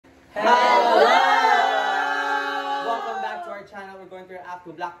Hello! Welcome back to our channel. We're going to react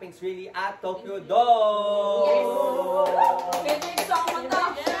to Blackpink's Really at Tokyo Dome. Yes! Favorite song mo to?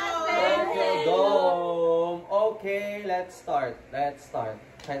 Tokyo Dome. Okay, let's start.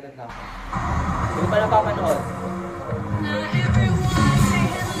 Excited na ako. Hindi pa napapanood.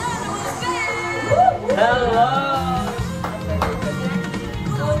 Hello!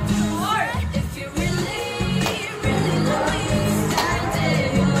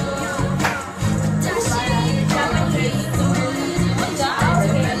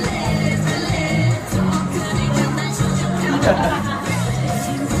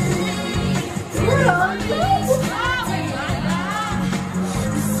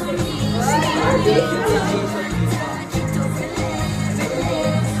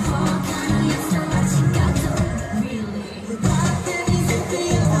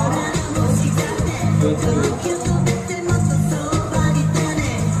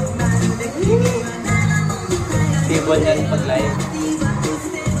 Table niya rin pag-live.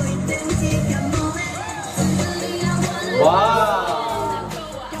 Wow!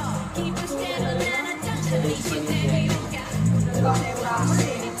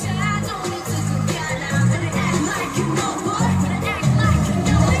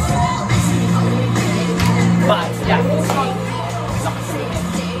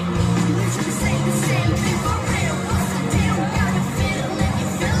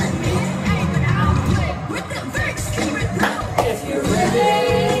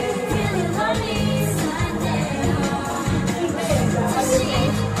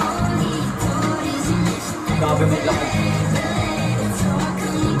 Grabe maglakad.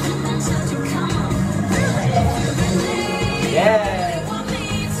 Yeah!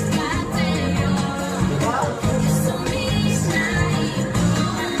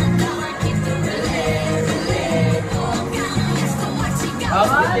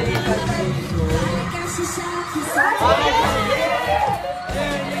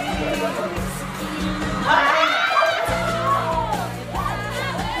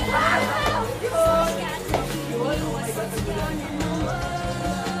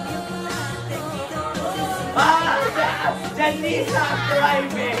 Janisa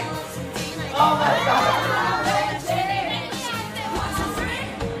driving! Oh my God!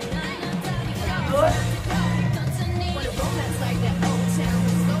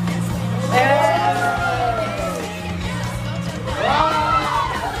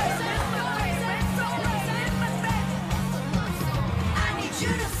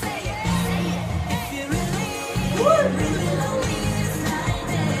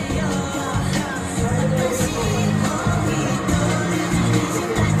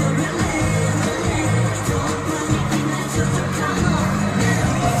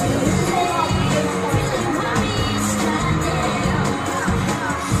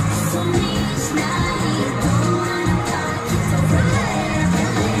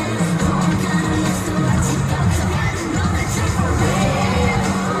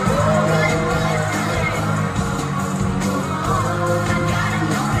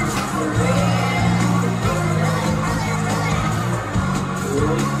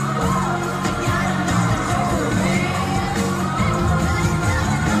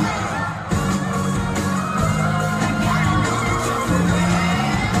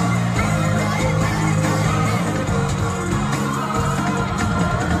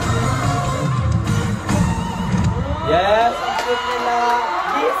 Yes, ang cute nila.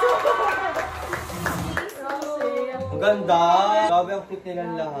 Ang ganda. Grabe ang cute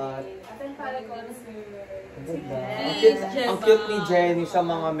nilang lahat. Ang ganda. Ang cute ni Jenny sa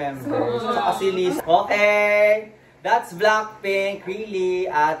mga members. Saka si Liz. Okay, that's Blackpink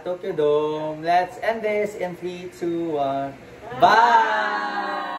really at Tokyo Dome. Let's end this in 3, 2, 1. Bye!